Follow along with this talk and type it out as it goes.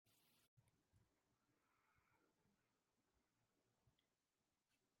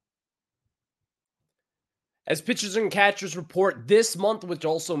As pitchers and catchers report this month, which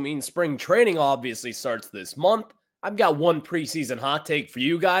also means spring training obviously starts this month, I've got one preseason hot take for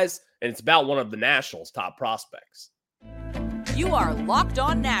you guys, and it's about one of the Nationals' top prospects. You are Locked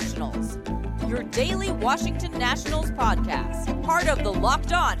On Nationals, your daily Washington Nationals podcast, part of the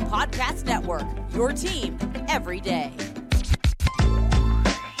Locked On Podcast Network, your team every day.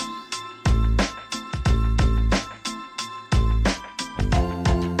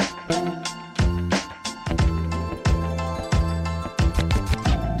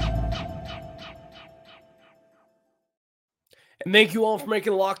 And thank you all for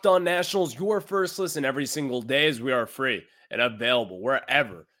making Locked On Nationals your first listen every single day, as we are free and available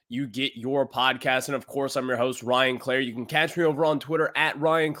wherever you get your podcast. And of course, I'm your host, Ryan Clary. You can catch me over on Twitter at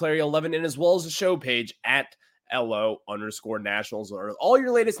RyanClary11 and as well as the show page at LO_Nationals. Or all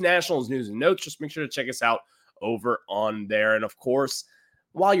your latest Nationals news and notes, just make sure to check us out over on there. And of course,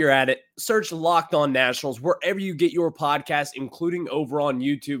 while you're at it, search Locked On Nationals wherever you get your podcast, including over on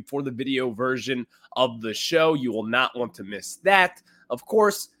YouTube for the video version of the show. You will not want to miss that. Of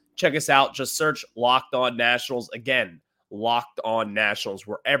course, check us out. Just search Locked On Nationals. Again, Locked On Nationals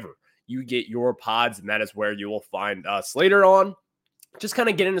wherever you get your pods, and that is where you will find us. Later on, just kind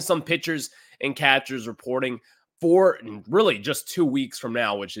of get into some pitchers and catchers reporting for really just 2 weeks from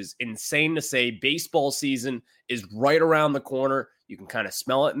now, which is insane to say. Baseball season is right around the corner. You can kind of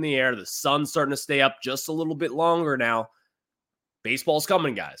smell it in the air. The sun's starting to stay up just a little bit longer now. Baseball's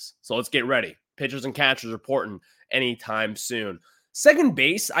coming, guys. So let's get ready. Pitchers and catchers reporting anytime soon. Second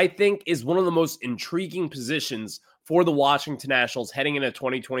base, I think, is one of the most intriguing positions for the Washington Nationals heading into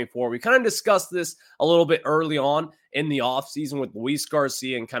 2024. We kind of discussed this a little bit early on in the offseason with Luis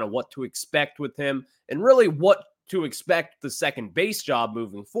Garcia and kind of what to expect with him and really what to expect the second base job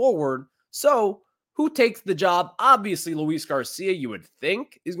moving forward. So who takes the job? Obviously, Luis Garcia, you would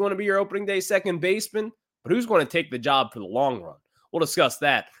think, is going to be your opening day second baseman, but who's going to take the job for the long run? We'll discuss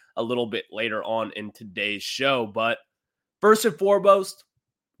that a little bit later on in today's show. But first and foremost,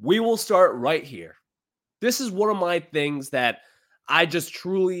 we will start right here. This is one of my things that I just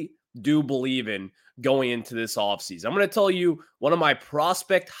truly do believe in going into this offseason. I'm going to tell you one of my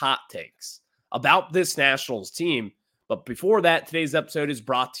prospect hot takes about this Nationals team. But before that, today's episode is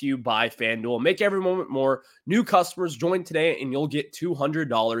brought to you by FanDuel. Make every moment more. New customers join today and you'll get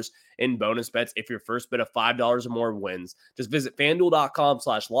 $200 in bonus bets if your first bet of $5 or more wins. Just visit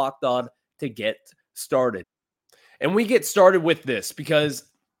FanDuel.com/lockedon to get started. And we get started with this because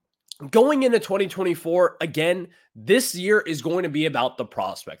going into 2024, again, this year is going to be about the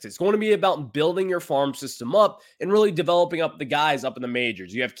prospects. It's going to be about building your farm system up and really developing up the guys up in the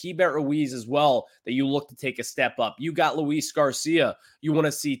majors. You have Keibert Ruiz as well that you look to take a step up. You got Luis Garcia you want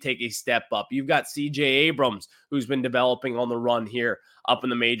to see take a step up. You've got CJ Abrams, who's been developing on the run here up in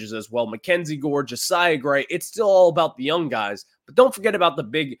the majors as well. Mackenzie Gore, Josiah Gray. It's still all about the young guys, but don't forget about the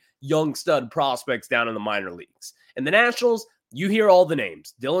big young stud prospects down in the minor leagues. And the Nationals, you hear all the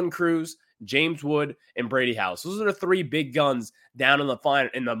names: Dylan Cruz, James Wood, and Brady House. Those are the three big guns down in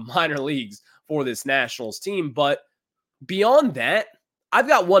the minor leagues for this Nationals team. But beyond that, I've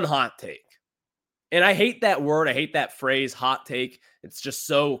got one hot take. And I hate that word. I hate that phrase, hot take. It's just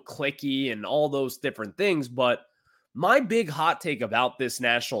so clicky and all those different things. But my big hot take about this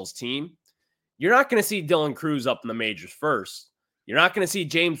Nationals team, you're not going to see Dylan Cruz up in the majors first. You're not going to see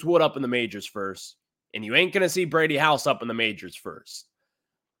James Wood up in the majors first. And you ain't going to see Brady House up in the majors first.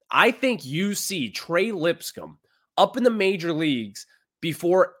 I think you see Trey Lipscomb up in the major leagues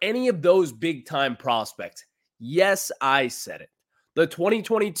before any of those big-time prospects. Yes, I said it. The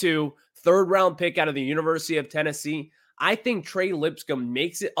 2022 third-round pick out of the University of Tennessee, I think Trey Lipscomb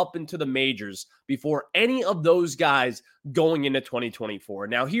makes it up into the majors before any of those guys going into 2024.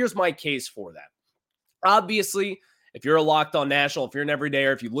 Now, here's my case for that. Obviously, if you're a Locked On National, if you're an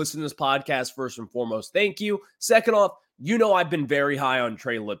everydayer, if you listen to this podcast, first and foremost, thank you. Second off, you know I've been very high on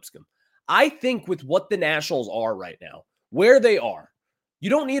Trey Lipscomb. I think with what the Nationals are right now, where they are, you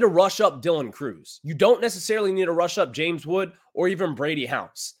don't need to rush up Dylan Cruz. You don't necessarily need to rush up James Wood or even Brady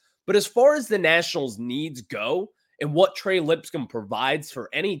House. But as far as the Nationals' needs go and what Trey Lipscomb provides for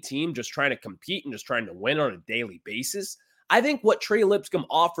any team just trying to compete and just trying to win on a daily basis, I think what Trey Lipscomb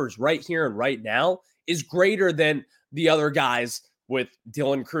offers right here and right now is greater than the other guys with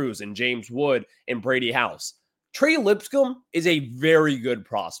Dylan Cruz and James Wood and Brady House. Trey Lipscomb is a very good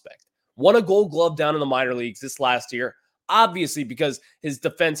prospect. Won a Gold Glove down in the minor leagues this last year, obviously because his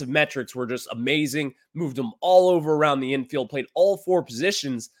defensive metrics were just amazing, moved him all over around the infield, played all four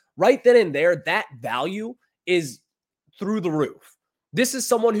positions. Right then and there, that value is through the roof. This is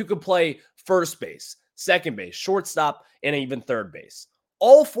someone who could play first base, second base, shortstop, and even third base.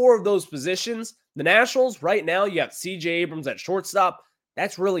 All four of those positions, The Nationals, right now, you have CJ Abrams at shortstop.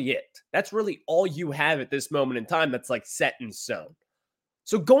 That's really it. That's really all you have at this moment in time that's like set in stone.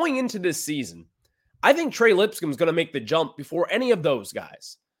 So going into this season, I think Trey Lipscomb is going to make the jump before any of those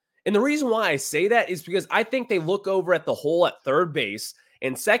guys. And the reason why I say that is because I think they look over at the hole at third base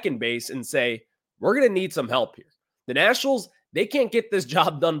and second base and say, we're going to need some help here. The Nationals, they can't get this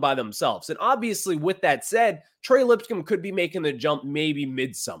job done by themselves. And obviously, with that said, Trey Lipscomb could be making the jump maybe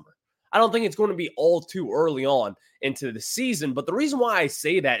midsummer. I don't think it's going to be all too early on into the season. But the reason why I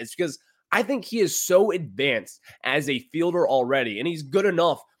say that is because I think he is so advanced as a fielder already. And he's good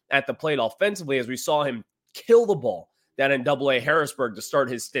enough at the plate offensively, as we saw him kill the ball down in AA Harrisburg to start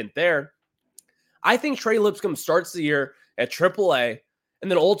his stint there. I think Trey Lipscomb starts the year at AAA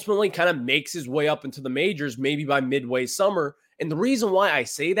and then ultimately kind of makes his way up into the majors maybe by midway summer. And the reason why I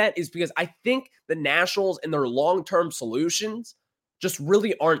say that is because I think the Nationals and their long-term solutions just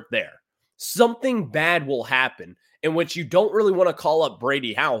really aren't there. Something bad will happen in which you don't really want to call up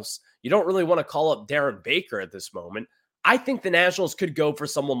Brady House. You don't really want to call up Darren Baker at this moment. I think the Nationals could go for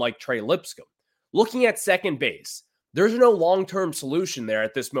someone like Trey Lipscomb. Looking at second base, there's no long-term solution there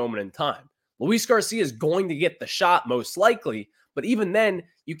at this moment in time. Luis Garcia is going to get the shot most likely, but even then,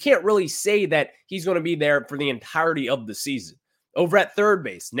 you can't really say that he's going to be there for the entirety of the season. Over at third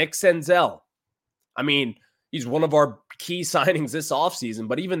base, Nick Senzel. I mean, he's one of our key signings this offseason,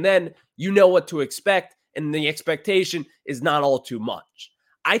 but even then, you know what to expect, and the expectation is not all too much.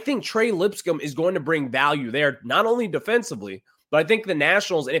 I think Trey Lipscomb is going to bring value there, not only defensively, but I think the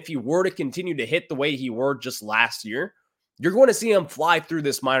Nationals, and if he were to continue to hit the way he were just last year, you're going to see him fly through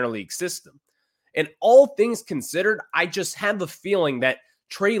this minor league system. And all things considered, I just have the feeling that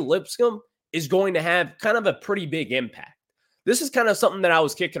Trey Lipscomb is going to have kind of a pretty big impact. This is kind of something that I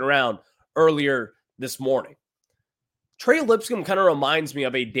was kicking around earlier this morning. Trey Lipscomb kind of reminds me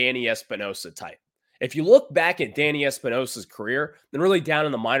of a Danny Espinosa type. If you look back at Danny Espinosa's career, then really down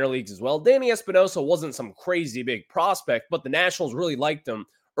in the minor leagues as well, Danny Espinosa wasn't some crazy big prospect, but the Nationals really liked him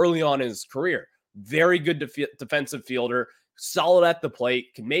early on in his career. Very good defensive fielder, solid at the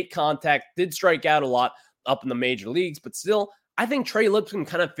plate, can make contact, did strike out a lot up in the major leagues, but still, I think Trey Lipscomb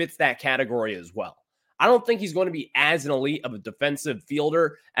kind of fits that category as well. I don't think he's going to be as an elite of a defensive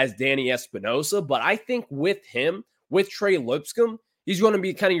fielder as Danny Espinosa, but I think with him, with Trey Lipscomb, he's going to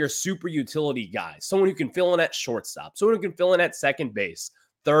be kind of your super utility guy, someone who can fill in at shortstop, someone who can fill in at second base,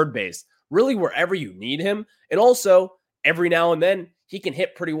 third base, really wherever you need him. And also, every now and then, he can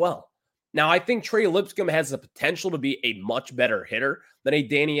hit pretty well. Now, I think Trey Lipscomb has the potential to be a much better hitter than a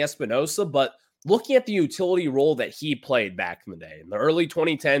Danny Espinosa, but looking at the utility role that he played back in the day, in the early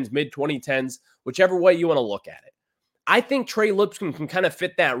 2010s, mid-2010s, whichever way you want to look at it, I think Trey Lipscomb can kind of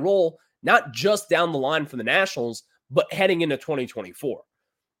fit that role, not just down the line for the Nationals, but heading into 2024.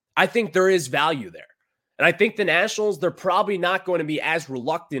 I think there is value there. And I think the Nationals, they're probably not going to be as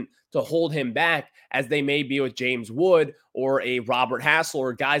reluctant to hold him back as they may be with James Wood or a Robert Hassel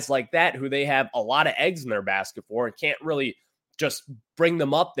or guys like that who they have a lot of eggs in their basket for and can't really just bring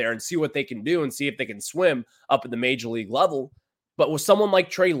them up there and see what they can do and see if they can swim up at the major league level. But with someone like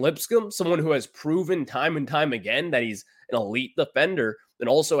Trey Lipscomb, someone who has proven time and time again that he's an elite defender and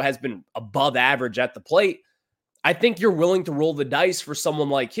also has been above average at the plate, I think you're willing to roll the dice for someone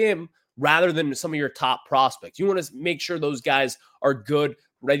like him rather than some of your top prospects. You want to make sure those guys are good,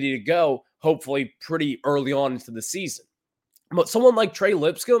 ready to go, hopefully pretty early on into the season. But someone like Trey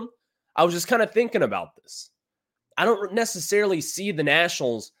Lipscomb, I was just kind of thinking about this. I don't necessarily see the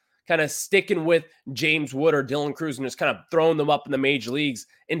Nationals kind of sticking with James Wood or Dylan Cruz and just kind of throwing them up in the major leagues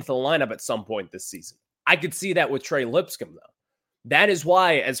into the lineup at some point this season. I could see that with Trey Lipscomb, though. That is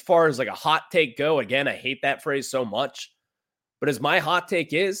why, as far as like a hot take go, again, I hate that phrase so much, but as my hot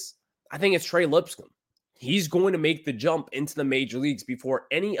take is, I think it's Trey Lipscomb. He's going to make the jump into the major leagues before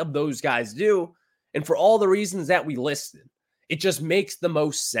any of those guys do. And for all the reasons that we listed, it just makes the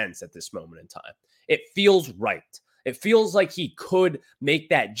most sense at this moment in time. It feels right. It feels like he could make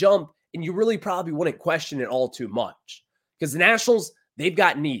that jump, and you really probably wouldn't question it all too much. Because the Nationals, they've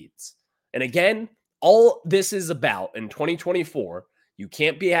got needs. And again, all this is about in 2024, you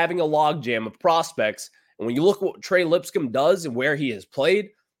can't be having a logjam of prospects. And when you look at what Trey Lipscomb does and where he has played,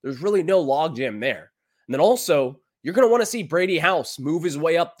 there's really no logjam there. And then also, you're going to want to see Brady House move his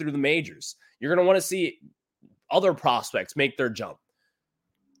way up through the majors. You're going to want to see other prospects make their jump.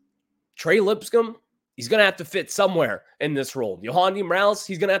 Trey Lipscomb, he's going to have to fit somewhere in this role. Yohandy Morales,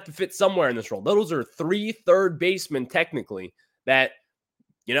 he's going to have to fit somewhere in this role. Those are 3 third basemen technically that,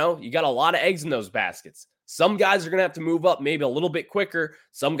 you know, you got a lot of eggs in those baskets. Some guys are going to have to move up maybe a little bit quicker.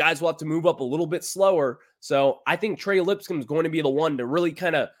 Some guys will have to move up a little bit slower. So I think Trey Lipscomb is going to be the one to really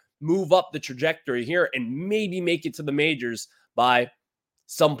kind of move up the trajectory here and maybe make it to the majors by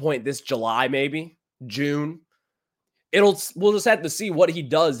some point this July, maybe June. We'll just have to see what he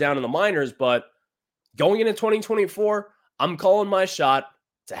does down in the minors, but going into 2024, I'm calling my shot.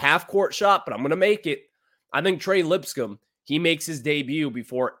 It's a half-court shot, but I'm going to make it. I think Trey Lipscomb, he makes his debut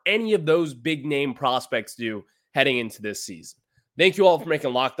before any of those big-name prospects do heading into this season. Thank you all for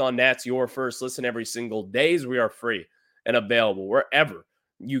making Locked On Nats your first listen every single day, as we are free and available wherever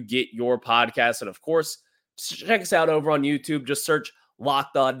you get your podcasts. And, of course, check us out over on YouTube. Just search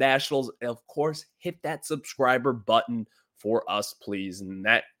Locked On Nationals. And, of course, hit that subscriber button for us, please. And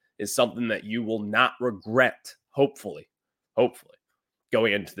that is something that you will not regret, hopefully,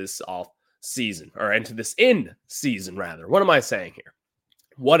 going into this off season, or into this in season, rather. What am I saying here?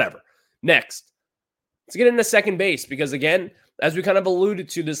 Whatever. Next, let's get into second base, because again, as we kind of alluded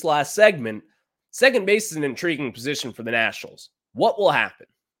to this last segment, second base is an intriguing position for the Nationals. What will happen?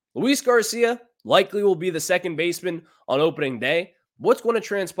 Luis Garcia likely will be the second baseman on opening day. What's going to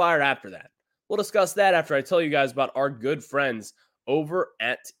transpire after that? We'll discuss that after I tell you guys about our good friends over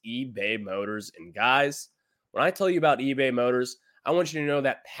at eBay Motors. And guys, when I tell you about eBay Motors, I want you to know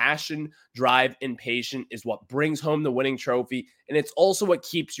that passion, drive, and patience is what brings home the winning trophy, and it's also what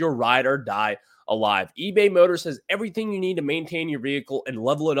keeps your ride or die alive. eBay Motors has everything you need to maintain your vehicle and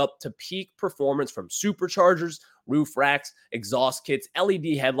level it up to peak performance, from superchargers, roof racks, exhaust kits,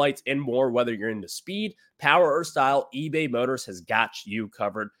 LED headlights, and more. Whether you're into speed, power, or style, eBay Motors has got you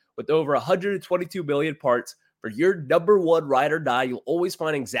covered. With over 122 billion parts for your number one ride or die, you'll always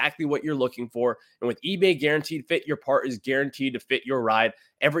find exactly what you're looking for. And with eBay Guaranteed Fit, your part is guaranteed to fit your ride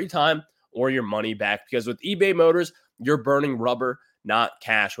every time, or your money back. Because with eBay Motors, you're burning rubber, not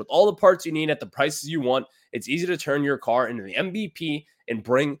cash. With all the parts you need at the prices you want, it's easy to turn your car into the MVP and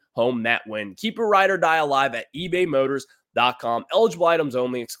bring home that win. Keep your ride or die alive at ebaymotors.com. Eligible items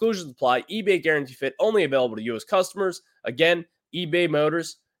only. Exclusions apply. eBay Guaranteed Fit only available to U.S. customers. Again, eBay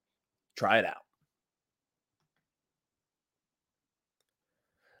Motors. Try it out.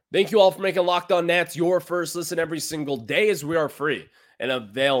 Thank you all for making Locked On Nats your first listen every single day, as we are free and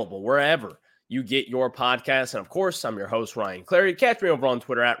available wherever you get your podcasts. And of course, I'm your host, Ryan Clary. Catch me over on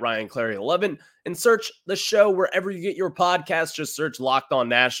Twitter at RyanClary11 and search the show wherever you get your podcasts. Just search Locked On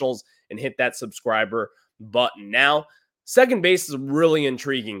Nationals and hit that subscriber button. Now, second base is a really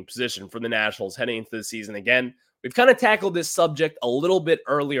intriguing position for the Nationals heading into the season. Again, we've kind of tackled this subject a little bit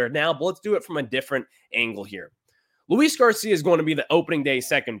earlier now, but let's do it from a different angle here. Luis Garcia is going to be the opening day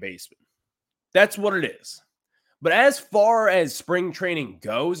second baseman. That's what it is. But as far as spring training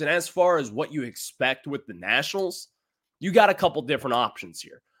goes, and as far as what you expect with the Nationals, you got a couple different options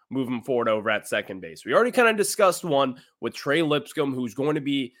here moving forward over at second base. We already kind of discussed one with Trey Lipscomb, who's going to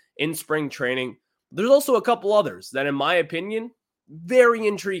be in spring training. There's also a couple others that, in my opinion, very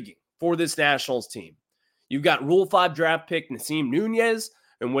intriguing for this Nationals team. You've got Rule 5 draft pick Nasim Nunez,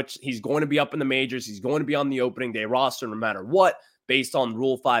 in which he's going to be up in the majors. He's going to be on the opening day roster no matter what, based on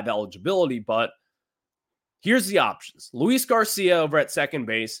Rule 5 eligibility. But here's the options. Luis Garcia over at second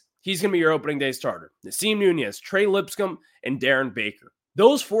base. He's going to be your opening day starter. Nasim Nunez, Trey Lipscomb, and Darren Baker.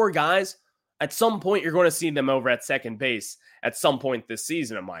 Those four guys, at some point, you're going to see them over at second base at some point this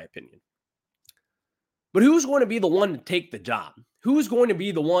season, in my opinion. But who's going to be the one to take the job? Who's going to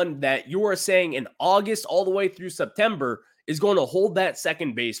be the one that you are saying in August all the way through September is going to hold that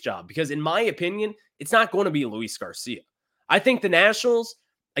second base job? Because in my opinion, it's not going to be Luis Garcia. I think the Nationals,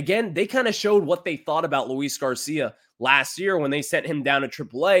 again, they kind of showed what they thought about Luis Garcia last year when they sent him down to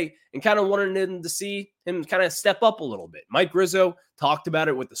AAA and kind of wanted him to see him kind of step up a little bit. Mike Rizzo talked about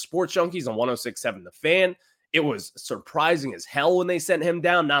it with the Sports Junkies on 106.7 The Fan. It was surprising as hell when they sent him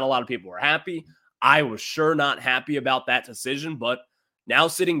down. Not a lot of people were happy. I was sure not happy about that decision, but now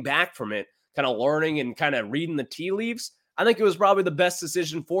sitting back from it, kind of learning and kind of reading the tea leaves, I think it was probably the best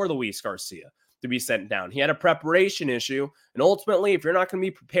decision for Luis Garcia to be sent down. He had a preparation issue, and ultimately, if you're not going to be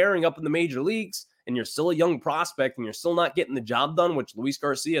preparing up in the major leagues and you're still a young prospect and you're still not getting the job done, which Luis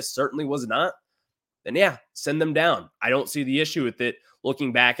Garcia certainly was not, then yeah, send them down. I don't see the issue with it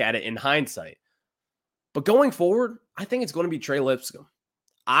looking back at it in hindsight. But going forward, I think it's going to be Trey Lipscomb.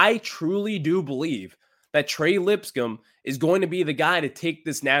 I truly do believe that Trey Lipscomb is going to be the guy to take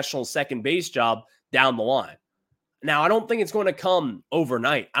this national second base job down the line. Now, I don't think it's going to come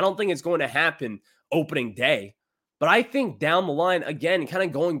overnight. I don't think it's going to happen opening day. But I think down the line, again, kind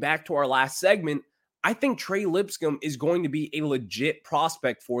of going back to our last segment, I think Trey Lipscomb is going to be a legit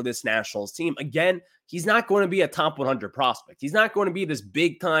prospect for this Nationals team. Again, he's not going to be a top 100 prospect. He's not going to be this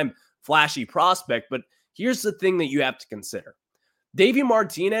big-time flashy prospect. But here's the thing that you have to consider. Davey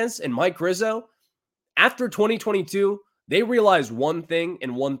Martinez and Mike Rizzo, after 2022, they realized one thing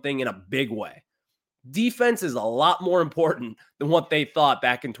and one thing in a big way. Defense is a lot more important than what they thought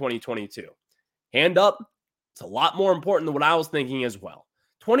back in 2022. Hand up, it's a lot more important than what I was thinking as well.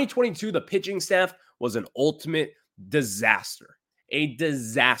 2022, the pitching staff was an ultimate disaster. A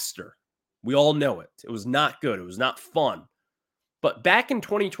disaster. We all know it. It was not good. It was not fun. But back in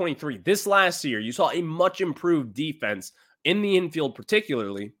 2023, this last year, you saw a much improved defense in the infield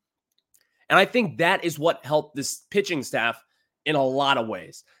particularly. And I think that is what helped this pitching staff in a lot of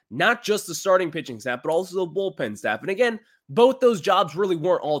ways. Not just the starting pitching staff, but also the bullpen staff. And again, both those jobs really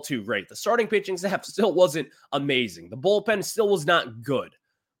weren't all too great. The starting pitching staff still wasn't amazing. The bullpen still was not good.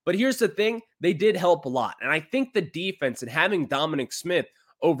 But here's the thing, they did help a lot. And I think the defense and having Dominic Smith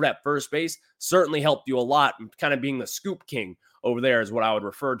over at first base certainly helped you a lot. Kind of being the scoop king over there is what I would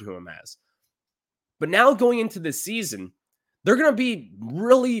refer to him as. But now going into this season, they're going to be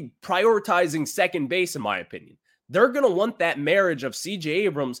really prioritizing second base, in my opinion. They're going to want that marriage of CJ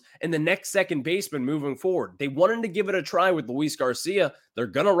Abrams and the next second baseman moving forward. They wanted to give it a try with Luis Garcia. They're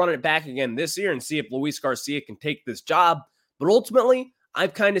going to run it back again this year and see if Luis Garcia can take this job. But ultimately,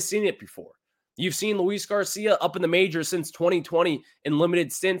 I've kind of seen it before. You've seen Luis Garcia up in the majors since 2020 in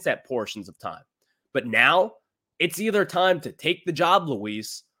limited stints at portions of time. But now, it's either time to take the job,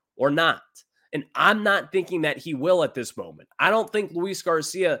 Luis, or not. And I'm not thinking that he will at this moment. I don't think Luis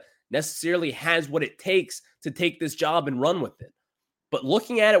Garcia necessarily has what it takes to take this job and run with it. But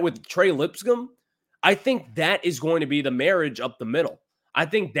looking at it with Trey Lipscomb, I think that is going to be the marriage up the middle. I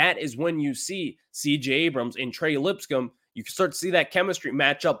think that is when you see CJ Abrams and Trey Lipscomb, you can start to see that chemistry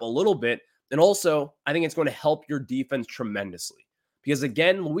match up a little bit. And also, I think it's going to help your defense tremendously. Because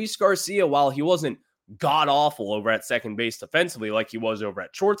again, Luis Garcia, while he wasn't god-awful over at second base defensively like he was over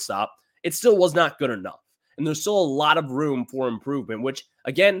at shortstop, it still was not good enough. And there's still a lot of room for improvement, which,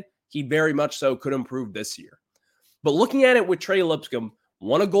 again, he very much so could improve this year. But looking at it with Trey Lipscomb,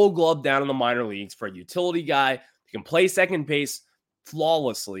 won a Gold Glove down in the minor leagues for a utility guy who can play second base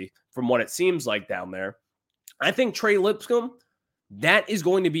flawlessly from what it seems like down there. I think Trey Lipscomb, that is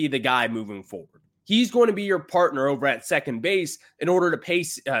going to be the guy moving forward. He's going to be your partner over at second base in order to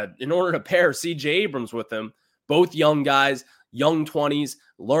pair CJ Abrams with him. Both young guys, young 20s,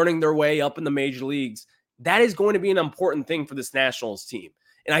 learning their way up in the major leagues. That is going to be an important thing for this Nationals team.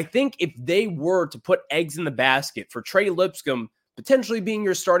 And I think if they were to put eggs in the basket for Trey Lipscomb potentially being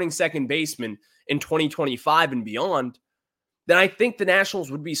your starting second baseman in 2025 and beyond, then I think the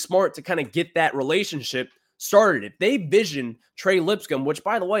Nationals would be smart to kind of get that relationship started. If they vision Trey Lipscomb, which,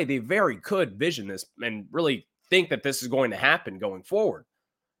 by the way, they very could vision this and really think that this is going to happen going forward.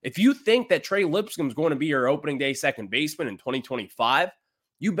 If you think that Trey Lipscomb is going to be your opening day second baseman in 2025,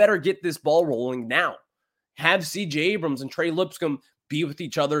 you better get this ball rolling now. Have CJ Abrams and Trey Lipscomb be with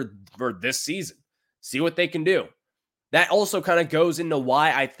each other for this season. See what they can do. That also kind of goes into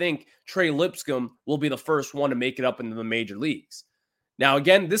why I think Trey Lipscomb will be the first one to make it up into the major leagues. Now,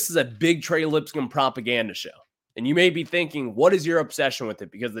 again, this is a big Trey Lipscomb propaganda show. And you may be thinking, what is your obsession with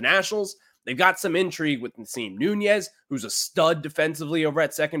it? Because the Nationals, they've got some intrigue with Nasim Nunez, who's a stud defensively over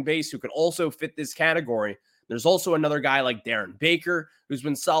at second base, who could also fit this category. There's also another guy like Darren Baker, who's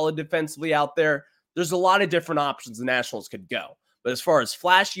been solid defensively out there. There's a lot of different options the Nationals could go. But as far as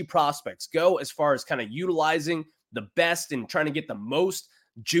flashy prospects go, as far as kind of utilizing the best and trying to get the most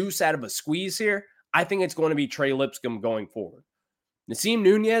juice out of a squeeze here, I think it's going to be Trey Lipscomb going forward. Nasim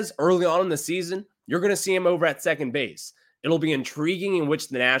Nunez, early on in the season, you're going to see him over at second base. It'll be intriguing in which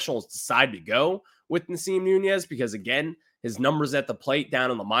the Nationals decide to go with Nasim Nunez because, again, his numbers at the plate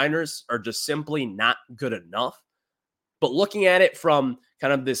down in the minors are just simply not good enough. But looking at it from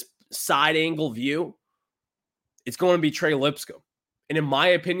kind of this side angle view, it's going to be Trey Lipscomb. And in my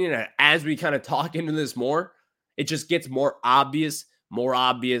opinion, as we kind of talk into this more, it just gets more obvious,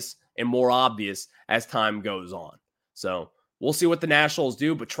 and more obvious as time goes on. So we'll see what the Nationals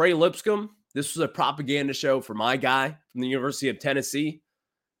do. But Trey Lipscomb, this was a propaganda show for my guy from the University of Tennessee.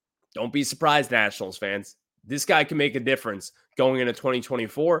 Don't be surprised, Nationals fans. This guy can make a difference going into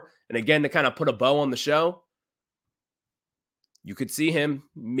 2024. And again, to kind of put a bow on the show, you could see him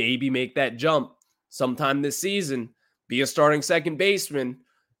maybe make that jump sometime this season, be a starting second baseman,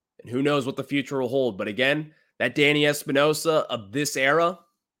 and who knows what the future will hold. But again, that Danny Espinosa of this era,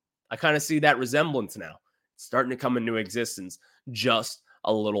 I kind of see that resemblance now. It's starting to come into existence just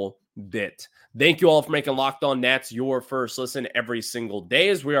a little bit. Thank you all for making Locked On Nats your first listen every single day,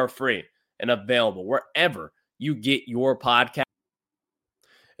 as we are free and available wherever you get your podcast.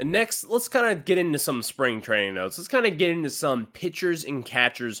 And next, let's kind of get into some spring training notes. Let's kind of get into some pitchers and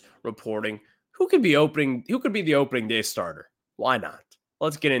catchers reporting. Who could be the opening day starter? Why not?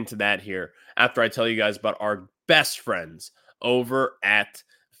 Let's get into that here after I tell you guys about our best friends over at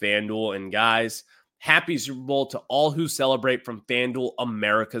FanDuel. And guys, happy Super Bowl to all who celebrate from FanDuel,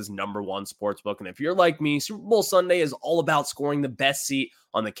 America's #1 sportsbook. And if you're like me, Super Bowl Sunday is all about scoring the best seat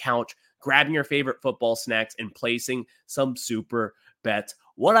on the couch, grabbing your favorite football snacks, and placing some super bets.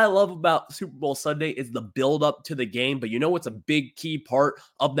 What I love about Super Bowl Sunday is the build-up to the game, but you know what's a big key part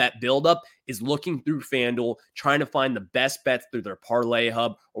of that build-up is looking through FanDuel, trying to find the best bets through their parlay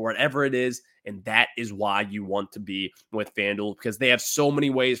hub or whatever it is, and that is why you want to be with FanDuel, because they have so many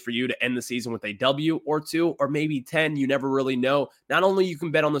ways for you to end the season with a W or 2 or maybe 10. You never really know. Not only you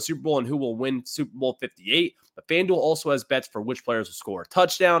can bet on the Super Bowl and who will win Super Bowl 58, but FanDuel also has bets for which players will score a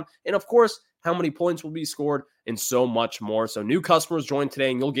touchdown, and of course, how many points will be scored, and so much more. So new customers join today,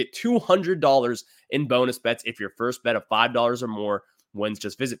 and you'll get $200 in bonus bets if your first bet of $5 or more wins.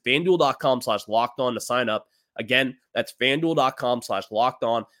 Just visit FanDuel.com/lockedon to sign up. Again, that's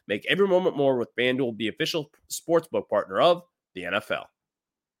FanDuel.com/lockedon. Make every moment more with FanDuel, the official sportsbook partner of the NFL.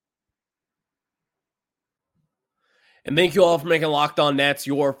 And thank you all for making Locked On Nets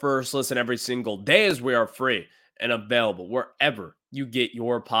your first listen every single day, as we are free and available wherever you get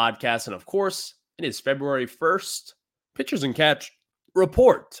your podcast. And of course, it is February 1st. Pitchers and Catch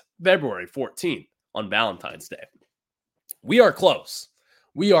report February 14th on Valentine's Day. We are close.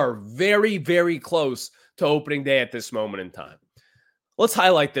 We are very, very close to opening day at this moment in time. Let's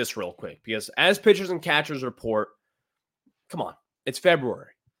highlight this real quick, because as pitchers and catchers report, come on, it's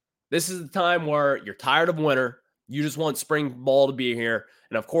February. This is the time where you're tired of winter. You just want spring ball to be here.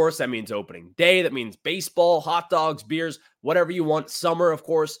 And of course, that means opening day. That means baseball, hot dogs, beers, whatever you want. Summer, of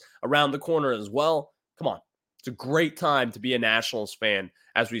course, around the corner as well. Come on. It's a great time to be a Nationals fan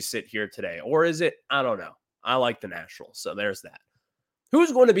as we sit here today. Or is it? I don't know. I like the Nationals, so there's that.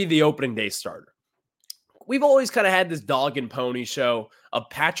 Who's going to be the opening day starter? We've always kind of had this dog and pony show of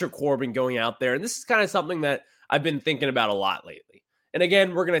Patrick Corbin going out there. And this is kind of something that I've been thinking about a lot lately. And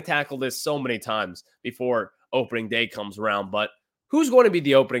again, we're going to tackle this so many times before opening day comes around, but who's going to be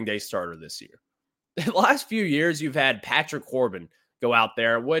the opening day starter this year? The last few years, you've had Patrick Corbin go out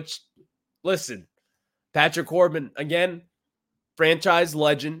there, which, listen, Patrick Corbin, again, franchise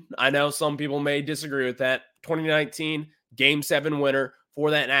legend. I know some people may disagree with that. 2019 Game 7 winner for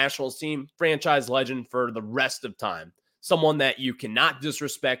that Nationals team, franchise legend for the rest of time. Someone that you cannot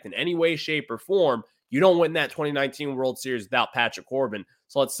disrespect in any way, shape, or form. You don't win that 2019 World Series without Patrick Corbin,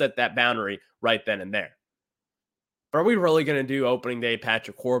 so let's set that boundary right then and there. But are we really going to do opening day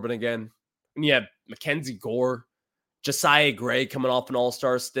Patrick Corbin again? And you have Mackenzie Gore, Josiah Gray coming off an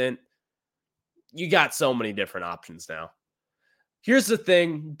all-star stint. You got so many different options now. Here's the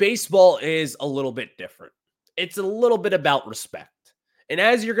thing. Baseball is a little bit different. It's a little bit about respect. And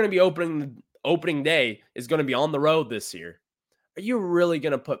as you're going to be opening day is going to be on the road this year, are you really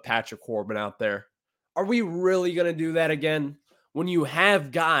going to put Patrick Corbin out there? Are we really going to do that again? When you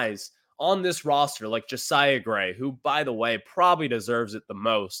have guys on this roster like Josiah Gray, who, by the way, probably deserves it the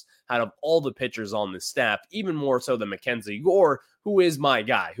most out of all the pitchers on the staff, even more so than Mackenzie Gore, who is my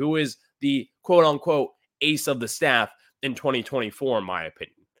guy, who is the quote-unquote ace of the staff in 2024, in my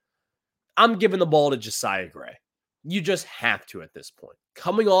opinion. I'm giving the ball to Josiah Gray. You just have to at this point.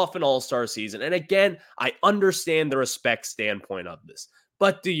 Coming off an all-star season, and again, I understand the respect standpoint of this,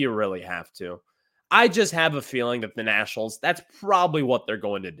 but do you really have to? I just have a feeling that the Nationals, that's probably what they're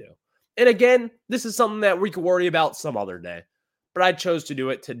going to do. And again, this is something that we could worry about some other day, but I chose to do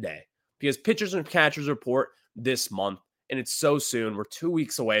it today because pitchers and catchers report this month, and it's so soon. We're 2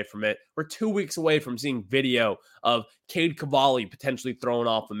 weeks away from it. We're 2 weeks away from seeing video of Cade Cavalli potentially thrown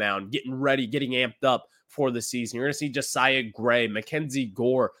off the mound, getting ready, getting amped up for the season. You're going to see Josiah Gray, Mackenzie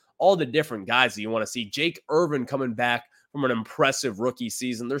Gore, all the different guys that you want to see. Jake Irvin coming back from an impressive rookie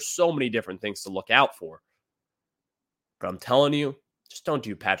season. There's so many different things to look out for. But I'm telling you, just don't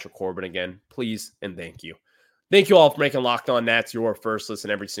do Patrick Corbin again, please, and thank you. Thank you all for making Locked On Nats your first listen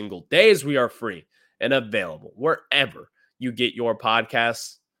every single day, as we are free and available wherever you get your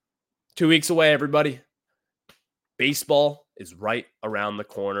podcasts. 2 weeks away, everybody. Baseball is right around the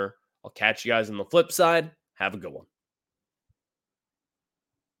corner. I'll catch you guys on the flip side. Have a good one.